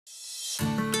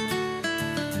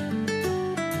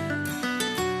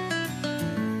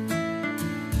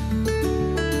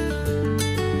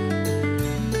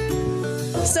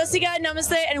Sasika,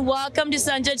 Namaste and welcome to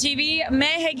Sanjha TV.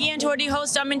 मैं हैगी थोड़ी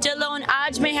host Amintilla and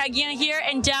आज मैं हैगी here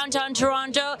in downtown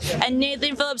Toronto at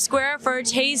Nathan Phillips Square for a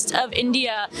Taste of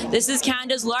India. This is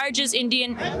Canada's largest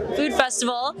Indian food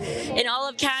festival in all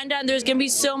of Canada, and there's going to be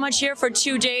so much here for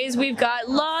 2 days. We've got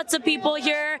lots of people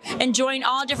here enjoying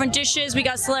all different dishes. We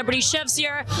got celebrity chefs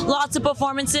here, lots of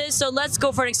performances. So let's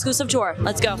go for an exclusive tour.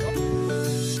 Let's go.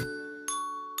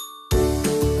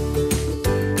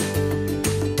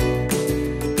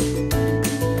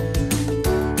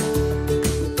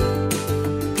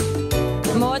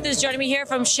 Is joining me here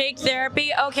from Shake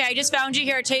Therapy. Okay, I just found you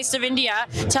here at Taste of India.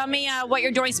 Tell me what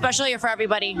you're doing special here for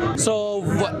everybody. So,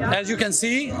 as you can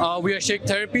see, we are Shake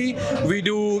Therapy. We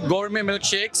do gourmet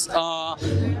milkshakes.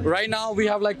 Right now, we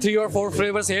have like 3 or 4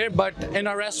 flavors here, but in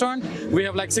our restaurant, we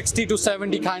have like 60 to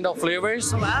 70 kind of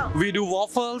flavors. Oh, wow. We do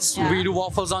waffles. Yeah. We do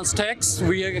waffles on sticks.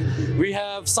 We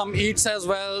have some eats as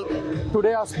well.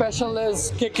 Today, our special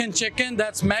is kickin' chicken.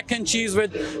 That's mac and cheese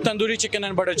with tandoori chicken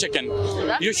and butter chicken.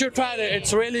 You should try it.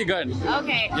 It's really good.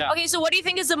 Okay. Yeah. Okay, so what do you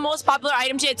think is the most popular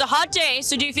item today? It's a hot day,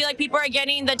 so do you feel like people are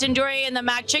getting the tandoori and the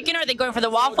mac chicken, or are they going for the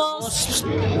waffles?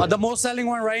 The most selling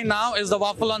one right now is the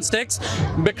waffle on sticks,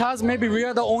 because maybe we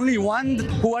are the only one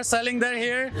who are selling there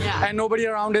here, yeah, and nobody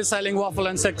around is selling waffle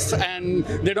on sticks, and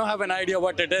they don't have an idea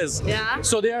what it is. Yeah.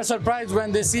 So they are surprised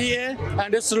when they see it,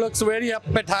 and this looks very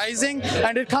appetizing,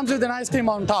 and it comes with an ice cream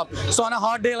on top. So on a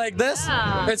hot day like this,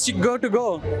 yeah, it's good to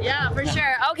go. Yeah, for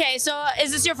sure. Okay, so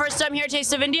is this your first time here at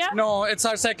Taste of India? No, it's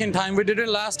our second time. We did it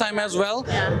last time as well.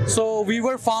 Yeah. So we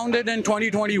were founded in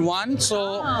 2021.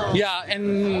 So yeah,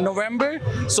 in November.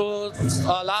 So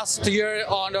last year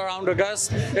on around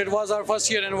August, it was our first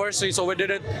year anniversary. So we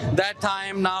did it that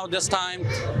time. Now this time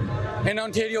in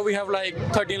Ontario, we have like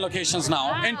 13 locations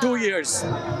now in 2 years.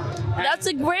 That's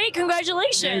a great,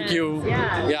 congratulations. Thank you.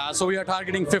 Yeah, so we are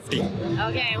targeting 50.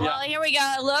 Okay, well, here we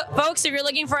go. Look, folks, if you're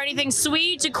looking for anything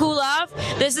sweet to cool off,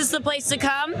 this is the place to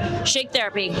come. Shake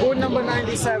Therapy. Food number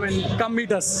 97. Come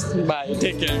meet us. Bye.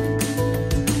 Take care.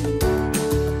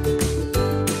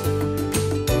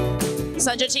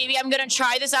 Sanjha TV, I'm going to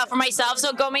try this out for myself,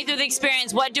 so go me through the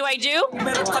experience. What do I do?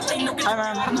 Hi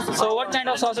ma'am. So what kind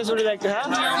of sauces would you like to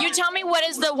have? You tell me what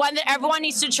is the one that everyone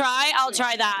needs to try, I'll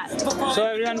try that. So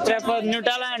everyone prefers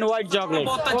Nutella and white chocolate.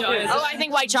 Okay. Oh, I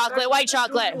think white chocolate, white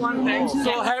chocolate.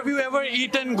 So have you ever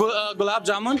eaten gulab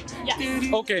jamun?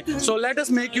 Yeah. Okay, so let us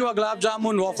make you a gulab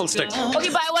jamun waffle stick. Okay,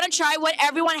 but I want to try what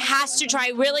everyone has to try,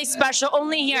 really special,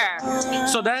 only here.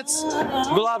 So that's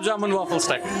gulab jamun waffle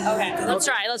stick. Okay, let's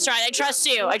try, let's try. I trust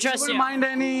you, I trust you. Don't mind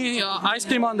any ice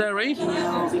cream on there, right?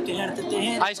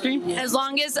 Ice cream? As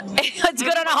long as it's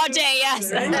good on a hot day,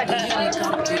 yes.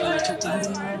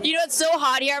 You know, it's so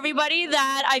hot here, everybody,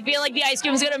 that I feel like the ice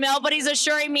cream is going to melt, but he's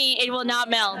assuring me it will not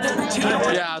melt.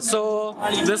 Yeah, so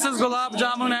this is gulab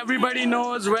jamun. Everybody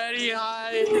knows, very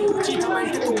high.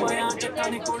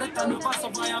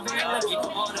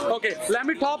 Okay, let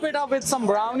me top it up with some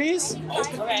brownies.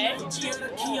 Okay.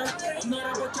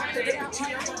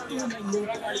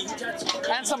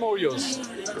 And some Oreos.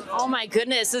 Oh my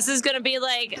goodness, this is going to be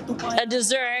like a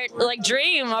dessert, like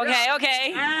dream. Okay,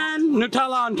 okay. And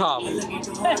Nutella on top.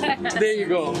 There you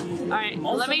go. All right,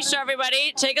 let me show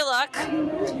everybody. Take a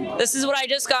look. This is what I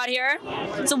just got here.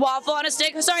 It's a waffle on a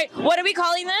stick. Sorry, what are we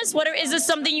calling this? Is this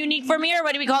something unique for me, or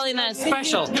what are we calling this?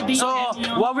 Special. So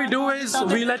what we do is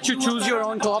we let you choose your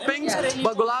own toppings,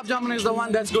 but gulab jamun is the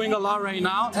one that's going a lot right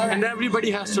now, and everybody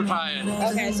has to try it.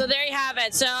 Okay, so there you have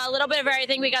it. So a little bit of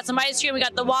everything. We got some ice cream, we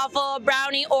got the waffle,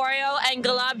 brownie, Oreo, and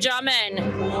gulab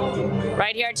jamun.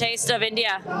 Right here at Taste of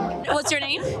India. What's your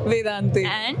name? Vedanti.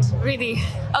 And? Riddhi.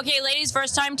 Okay, ladies,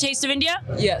 first time Taste of India?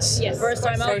 Yes. Yes. First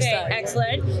time, okay, First time.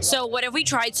 excellent. So what have we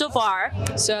tried so far?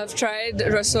 So I've tried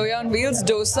Rasoya on wheels,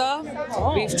 dosa.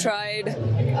 We've tried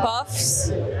puffs.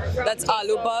 That's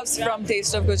aloo puffs from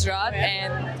Taste of Gujarat.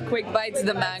 And Quick Bites,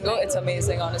 the mango. It's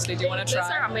amazing, honestly. Do you want to try?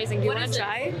 These are amazing. Do you want to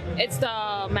try? It's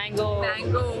the mango.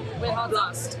 Mango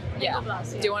blast. Yeah.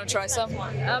 Do you want to try some?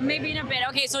 Maybe in a bit.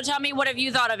 Okay, so tell me, what have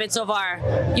you thought of it so far?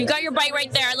 You got your bite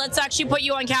right there. Let's actually put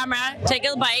you on camera. Take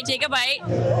a bite, take a bite.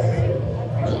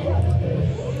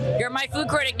 You're my food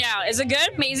critic now. Is it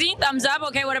good? Amazing? Thumbs up?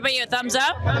 Okay, what about you? Thumbs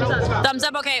up? Thumbs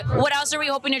up, okay. What else are we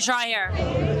hoping to try here?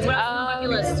 What else on the bucket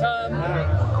list?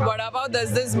 Vada pav,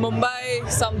 there's this Mumbai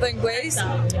something place,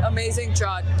 amazing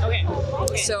chaat. Okay.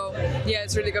 So yeah,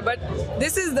 it's really good. But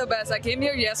this is the best. I came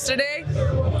here yesterday.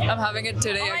 I'm having it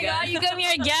today Oh my again. God, you come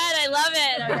here again. I love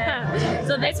it. Okay.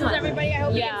 So this is everybody. I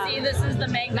hope you can see. This is the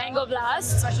mango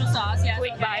blast, special sauce. Yeah.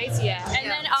 Quick bites, yeah. And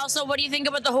then also also, what do you think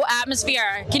about the whole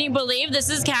atmosphere? Can you believe this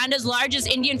is Canada's largest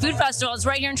Indian food festival? It's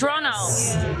right here in Toronto.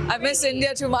 I miss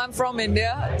India too much. I'm from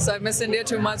India, so I miss India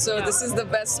too much. So this is the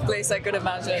best place I could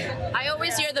imagine. I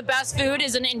always hear the best food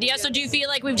is in India. So do you feel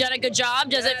like we've done a good job?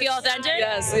 Does it feel authentic?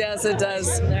 Yes, yes, it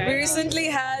does. We recently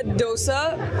had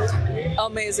dosa.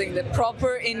 Amazing, the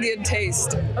proper Indian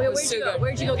taste. Okay,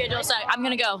 where'd you go get dosa? I'm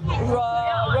gonna go.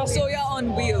 Rasoya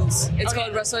on wheels. It's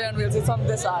called Rasoya on wheels. It's on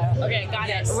this aisle. Okay, got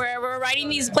it. We're writing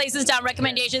these places down,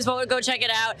 recommendations, but we'll go check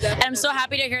it out. And I'm so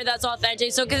happy to hear that's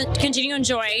authentic. So continue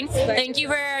enjoying. Thank you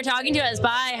for talking to us.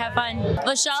 Bye. Have fun.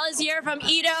 Vishal is here from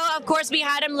Edo. Of course, we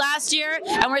had him last year,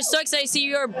 and we're so excited to see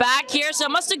you're back here. So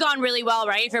it must have gone really well,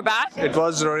 right? If you're back. It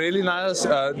was really nice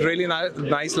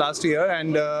last year,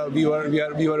 and we were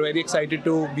very excited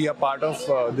to be a part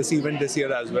of this event this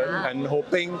year as well, and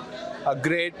hoping a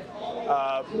great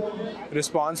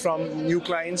response from new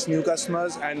clients, new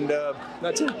customers, and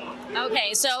that's it.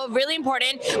 Okay, so really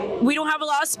important. We don't have a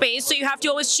lot of space, so you have to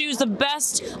always choose the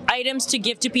best items to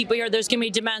give to people here. There's going to be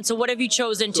demand. So what have you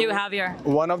chosen to have here?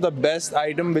 One of the best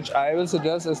item which I will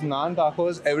suggest is naan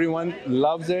tacos. Everyone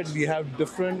loves it. We have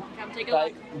different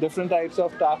types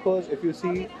of tacos. If you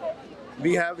see,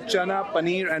 we have chana,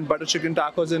 paneer, and butter chicken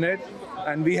tacos in it.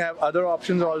 And we have other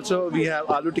options also. We have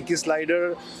aloo tikki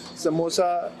slider,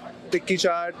 samosa, tikki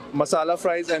chaat, masala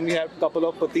fries, and we have a couple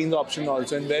of protein options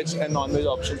also, and veg and non-veg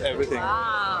options, everything.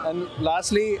 Wow. And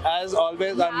lastly, as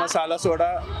always, our masala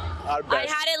soda are best.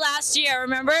 I had it last year,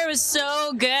 remember? It was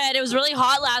so good. It was really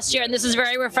hot last year, and this is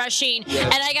very refreshing. Yes.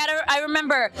 And I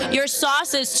remember your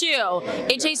sauces too.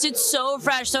 It tasted so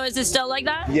fresh. So is it still like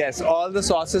that? Yes, all the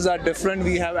sauces are different.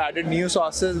 We have added new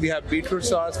sauces. We have beetroot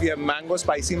sauce. We have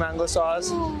spicy mango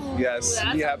sauce. Yes,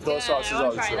 we have those sauces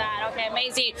also. Try that. Okay,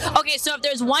 amazing. Okay, so if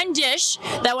there's one dish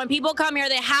that when people come here,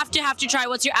 they have to try,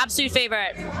 what's your absolute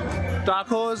favorite?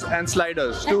 Tacos and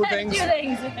sliders. Two things.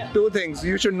 Two things.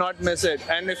 You should not miss it.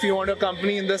 And if you want a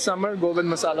company in the summer, go with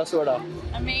masala soda.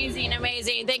 Amazing,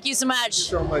 amazing. Thank you so much. Thank you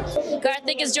so much.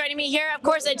 Karthik is joining me here. Of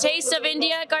course, a taste of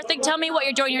India. Karthik, tell me what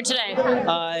you're doing here today.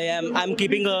 I'm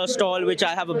keeping a stall which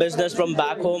I have a business from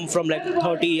back home from like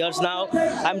 30 years now.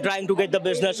 I'm trying to get the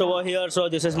business over here, so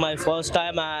this is my first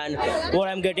time, and what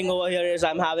I'm getting over here is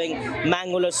I'm having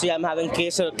mango lassi, I'm having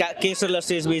kesar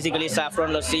lassi is basically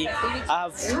saffron lassi. I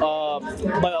have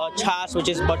chas, which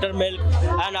is buttermilk,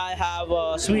 and I have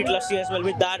sweet lassi as well.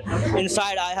 With that,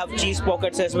 inside I have cheese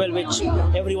pockets as well, which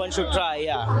everyone should try.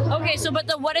 Yeah. Okay, so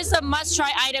what is the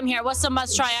must-try item here? What's the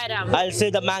must-try item? I'll say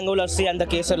the mango lassi and the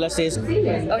kesar lassi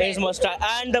is must-try,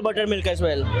 and the buttermilk as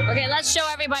well. Okay, let's show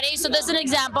everybody. So this is an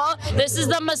example. This is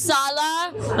the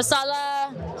masala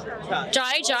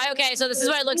chai. Okay, so this is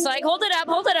what it looks like. Hold it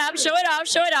up, show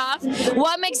it off.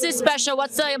 What makes this special?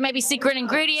 What's the maybe secret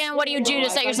ingredient? What do you do to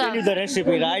set yourself? I'll tell you the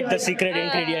recipe, right? The secret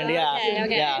ingredient, yeah.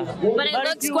 Okay. Yeah. But it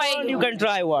looks quite... You can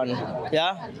try one,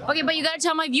 yeah? Okay, but you gotta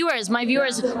tell my viewers,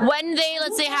 when they,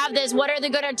 let's say, have this, what are they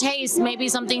gonna taste? Maybe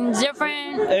something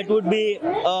different? It would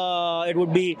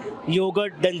be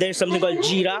yogurt, then there's something called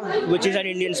jeera, which is an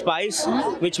Indian spice,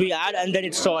 which we add, and then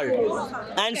it's salt.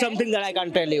 And something that I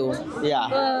can't tell you, yeah.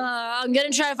 I'm gonna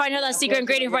try to find out that secret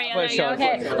ingredient for you. For sure.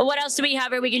 Okay. Well, what else do we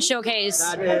have here we can showcase?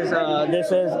 That is,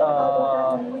 this is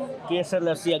kesar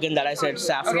lassi again that I said,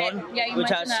 saffron, Okay. Yeah,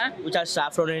 which has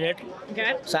saffron in it.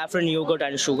 Okay. Saffron, yogurt,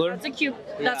 and sugar.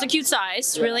 That's a cute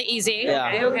size. Really easy.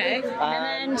 Yeah. Okay.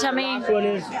 And then tell me. Last one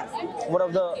is one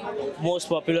of the most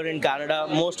popular in Canada.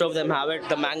 Most of them have it.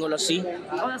 The mango lassi.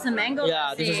 Oh, that's the mango.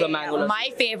 Yeah, this is the mango lassi.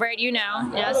 My favorite,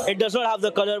 Yes. It does not have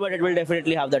the color, but it will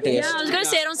definitely have the taste. Yeah, I was gonna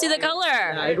say I don't see the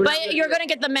color, but you're gonna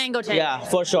get the mango taste. Yeah,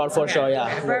 for sure,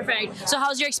 yeah. Perfect. So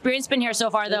how's your experience been here so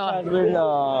far,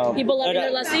 though? People loving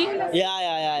their lassi?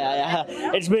 Yeah.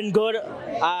 It's been good,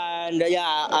 and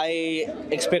yeah, I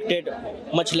expected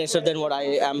much lesser than what I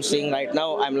am seeing right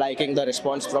now. I'm liking the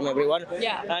response from everyone.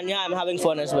 Yeah. And yeah, I'm having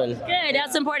fun as well. Good,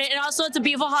 that's important. And also, it's a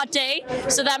beautiful hot day,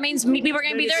 so that means people are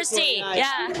gonna be thirsty.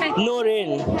 Yeah. No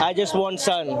rain. I just want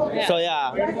sun. Yeah. So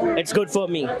yeah, it's good for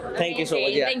me. Thank you so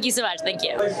much. Yeah. Thank you so much. Thank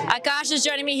you. Akash is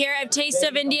joining me here at Taste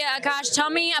of India. Akash, tell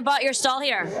me about your stall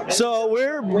here. So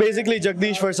we're basically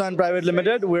Jagdish Farsan Private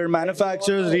Limited. We're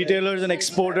manufacturers, retailers, and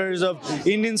exporters of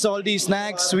Indian salty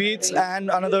snacks, sweets, and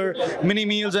another mini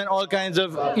meals and all kinds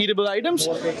of eatable items.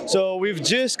 So we've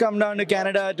just come down to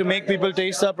Canada to make people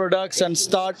taste our products and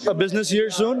start a business here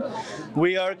soon.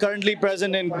 We are currently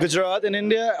present in Gujarat in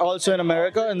India, also in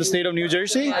America, in the state of New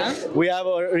Jersey. We have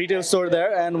a retail store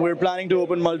there, and we're planning to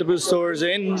open multiple stores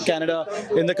in Canada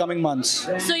in the coming months.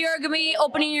 So you're going to be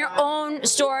opening your own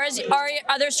stores. Are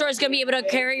other stores going to be able to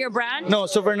carry your brand? No,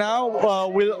 so for now,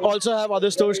 we'll also have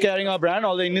other stores carrying our brand,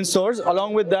 all the Indian stores.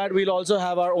 Along with that, we'll also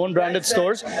have our own branded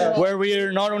stores where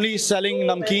we're not only selling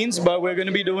namkeens, but we're going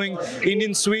to be doing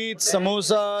Indian sweets,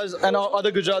 samosas, and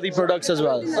other Gujarati products as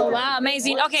well. Wow,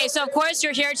 amazing. Okay, so of course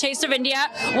you're here at Taste of India.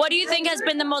 What do you think has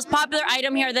been the most popular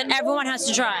item here that everyone has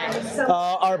to try?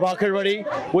 Our bhakar vadi,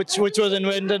 which was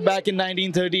invented back in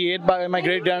 1938 by my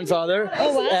great-grandfather.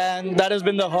 Oh, wow. And that has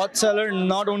been the hot seller,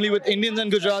 not only with Indians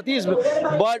and Gujaratis,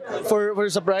 but for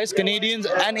surprise, Canadians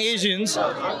and Asians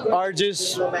are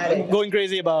just going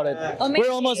crazy about it. Amazing.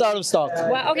 We're almost out of stock.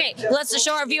 Wow, okay, let's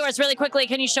show our viewers really quickly.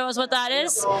 Can you show us what that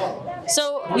is?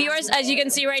 So viewers, as you can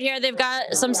see right here, they've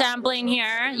got some sampling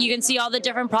here. You can see all the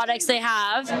different products they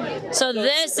have. So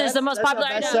this is the most popular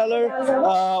item.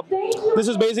 Bestseller. This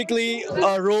is basically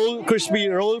a roll, crispy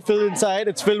roll filled inside.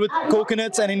 It's filled with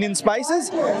coconuts and Indian spices.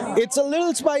 It's a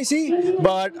little spicy,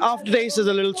 but aftertaste is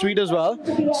a little sweet as well.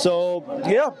 So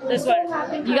yeah. This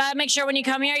one. You gotta make sure when you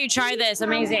come here, you try this.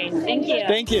 Amazing. Thank you.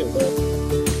 Thank you.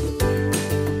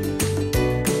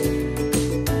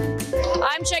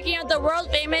 I'm checking out the world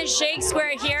famous Shake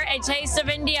Square here at Taste of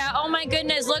India. Oh my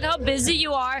goodness, look how busy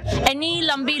you are. Any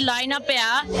lambi lineup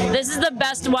here. This is the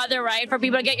best weather, right, for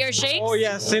people to get your shakes? Oh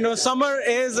yes, you know, summer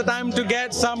is the time to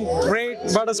get some great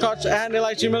butterscotch and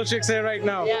elaichi milkshakes here right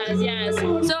now. Yes, yes.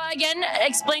 So again,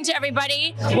 explain to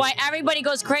everybody why everybody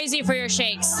goes crazy for your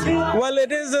shakes. Well,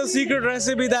 it is a secret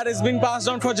recipe that is being passed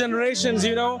on for generations,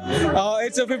 you know.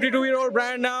 It's a 52-year-old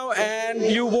brand now, and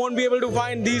you won't be able to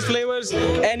find these flavors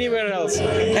anywhere else.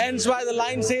 Hence why the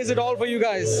line says it all for you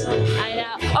guys. I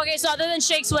know. Okay, so other than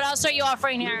shakes, what else are you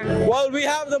offering here? Well, we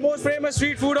have the most famous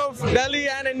street food of Delhi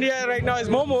and India right now is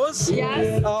momos.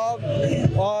 Yes.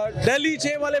 Delhi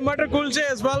che wale matar kulche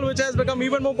as well, which has become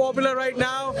even more popular right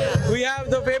now. We have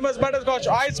the famous butterscotch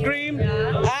ice cream,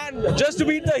 and just to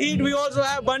beat the heat, we also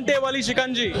have bante wali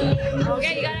shikanji.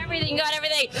 Okay, you got everything, you got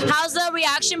everything. How's the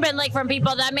reaction been like from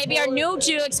people that maybe are new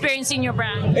to experiencing your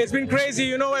brand? It's been crazy,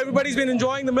 you know, everybody's been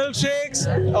enjoying the milkshakes.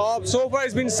 So far,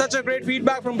 it's been such a great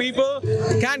feedback from people.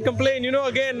 Can't complain, you know,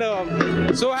 again,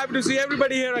 so happy to see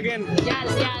everybody here again.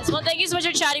 Yes, yes. Well, thank you so much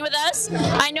for chatting with us.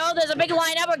 I know there's a big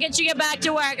lineup. We'll get you back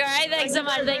to work, all right? Thanks so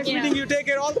much. Thank you. Meeting you. Take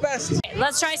care. All the best.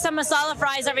 Let's try some masala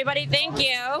fries, everybody. Thank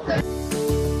you.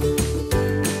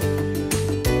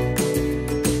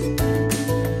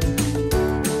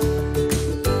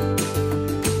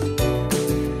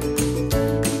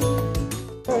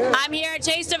 I'm here at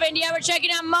Taste of India. We're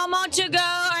checking out Momo to go.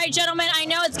 All right, gentlemen, I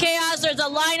know it's chaos. There's a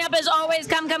lineup as always.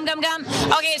 Come.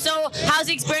 Okay, so how's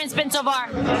the experience been so far?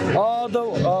 The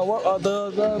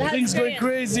thing's going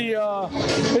crazy.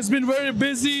 It's been very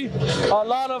busy. A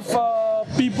lot of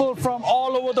people from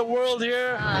all over the world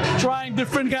here trying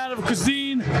different kind of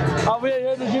cuisine. We're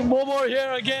here to get Momo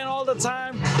here again all the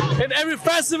time. In every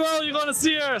festival, you're gonna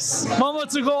see us. Momo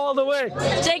to go all the way.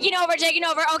 Taking over.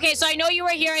 Okay, so I know you were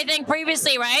here, I think,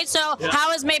 previously, right? So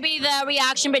how has maybe the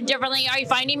reaction been differently? Are you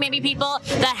finding maybe people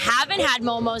that haven't had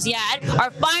momos yet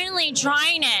are finally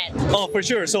trying it? Oh, for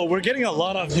sure. So we're getting a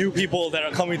lot of new people that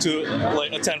are coming to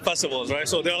like attend festivals, right?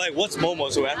 So they're like, "What's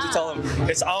momo?" So we have to tell them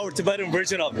it's our Tibetan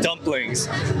version of dumplings,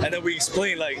 and then we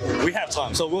explain like we have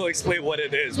time, so we'll explain what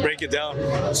it is, break it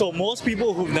down. So most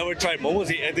people who've never tried momos,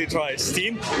 they try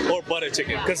steamed or butter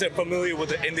chicken because they're familiar with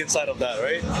the Indian side of that,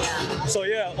 right? So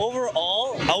yeah,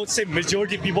 overall, I would say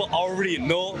majority of people already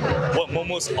know what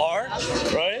momos are,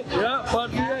 right? Yeah,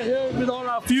 but we are here with all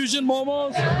our fusion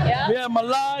momos. Yeah. We have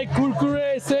Malai,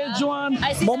 Kurkure, Szechuan,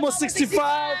 Momo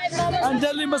 65, and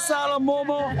Delhi Masala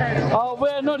Momo.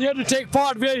 We're not here to take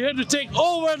part, we're here to take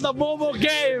over the Momo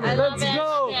game. Let's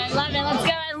go. I love it. Let's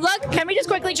go. And look, can we just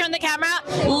quickly turn the camera?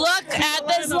 Look at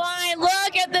this line.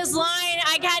 Look at this line.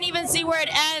 I can't even see where it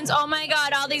ends. Oh my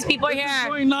God, all these people are here.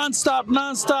 Going non-stop.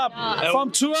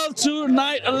 From 12 to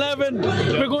night 11,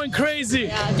 we're going crazy.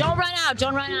 Yeah. Don't run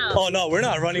out. Oh no, we're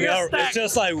not running out. It's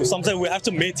just like sometimes we have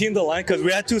to maintain the line because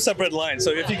we had two separate lines.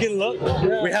 So if you can look,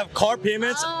 we have card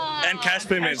payments and cash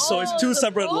payments. So it's two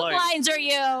separate Both lines. lines are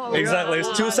you. Exactly,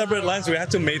 it's two separate lines. We have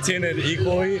to maintain it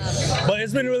equally. But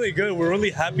it's been really good. We're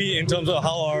really happy in terms of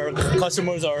how our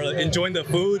customers are enjoying the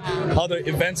food, how the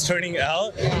event's turning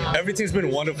out. Everything's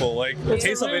been wonderful. Like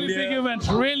Taste of India. Big event,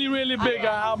 really big.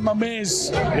 I'm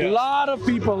amazed. A lot of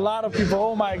people.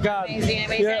 Oh my God.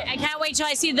 Amazing. Yeah. I can't wait till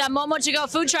I see the Momo to go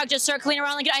food truck just circling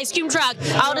around like an ice cream truck.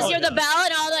 I'll just hear the bell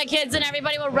and all the kids and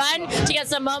everybody will run to get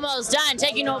some momos done,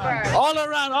 taking over. All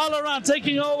around,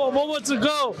 taking over. Momo to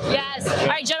go. Yes. All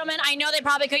right, gentlemen, I know they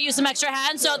probably could use some extra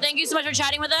hands, so thank you so much for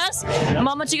chatting with us.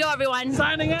 Momo to go, everyone.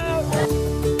 Signing out.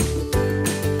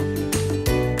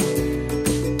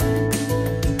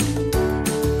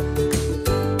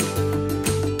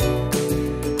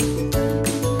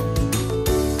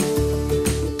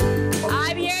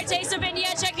 I'm here at Taste of India,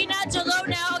 checking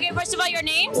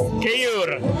names?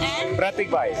 Keyur. And? Pratik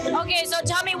Bhai. Okay, so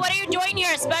tell me, what are you doing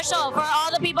here special for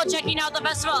all the people checking out the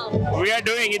festival? We are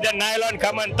doing the nylon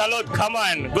khaman, talot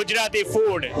khaman, Gujarati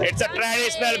food. It's a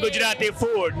traditional Gujarati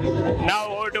food. Now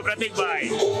over to Pratik Bhai.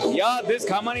 Yeah, this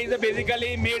khaman is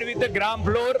basically made with the gram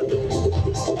flour.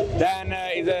 Then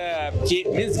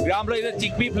gram flour is a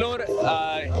chickpea flour.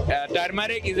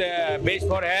 Turmeric is a base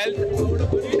for health.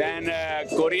 Then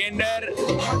coriander.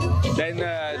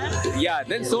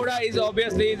 Then soda is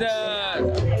obviously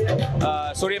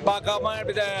the sodium bicarbonate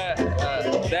with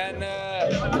then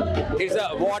it's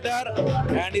water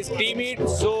and it's steamy,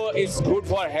 so it's good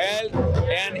for health.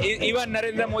 And even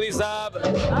Narendra Modi Sahab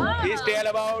is tell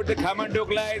about the khaman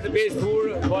dokla is the best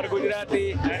food for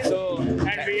Gujarati.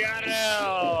 And we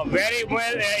are very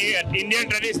well Indian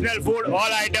traditional food,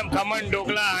 all item khaman,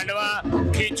 dokla, handwa,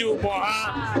 khichu,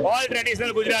 poha, all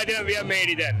traditional Gujarati we have made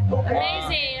it.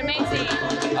 Amazing, amazing.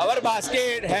 Our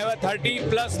basket have a 30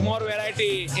 plus more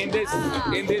variety in this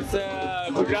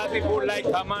Gujarati food like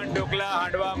khaman, dokla,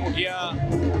 handwa, mukhia,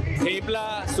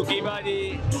 thepla, suki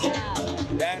bhaji.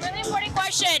 Really important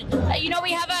question. You know,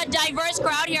 we have a diverse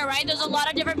crowd here, right? There's a lot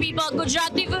of different people.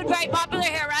 Gujarati food very popular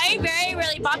here, right?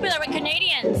 Really popular with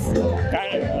Canadians.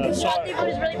 Gujarati food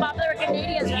is really popular with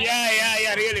Canadians, right?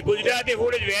 Yeah, really. Gujarati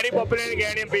food is very popular with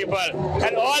Canadian people.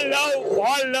 And all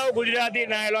love Gujarati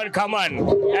nylon khaman.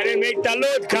 And we make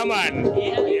talot khaman.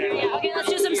 Yeah. Okay, let's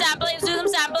do some sampling.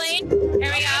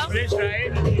 Here we go. Please try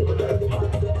it.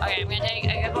 Okay, I'm gonna take a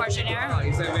good portion here. Oh,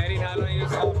 it's a very nylon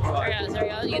soft. There we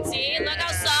go. You can see, look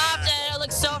how soft and it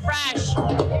looks so fresh.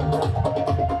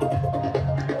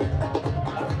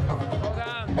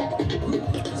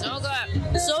 So good.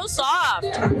 So soft.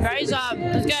 Very soft.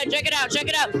 It's good. Check it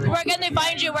out. Where can they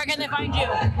find you?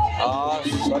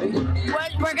 Sorry?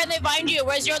 Where can they find you?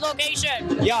 Where's your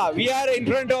location? Yeah, we are in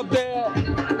front of the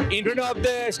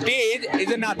stage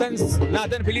is a Nathan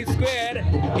Phillips Square.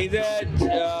 Is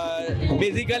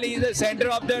basically the center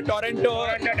of the Toronto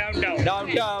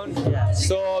downtown.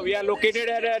 So we are located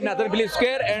at Nathan Phillips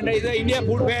Square and is a India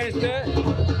Food Fest.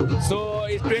 So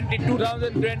it's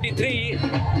 2023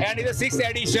 and it's the 6th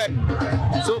edition.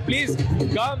 So please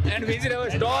come and visit our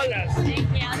stall.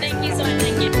 Thank you so much.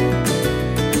 Thank you.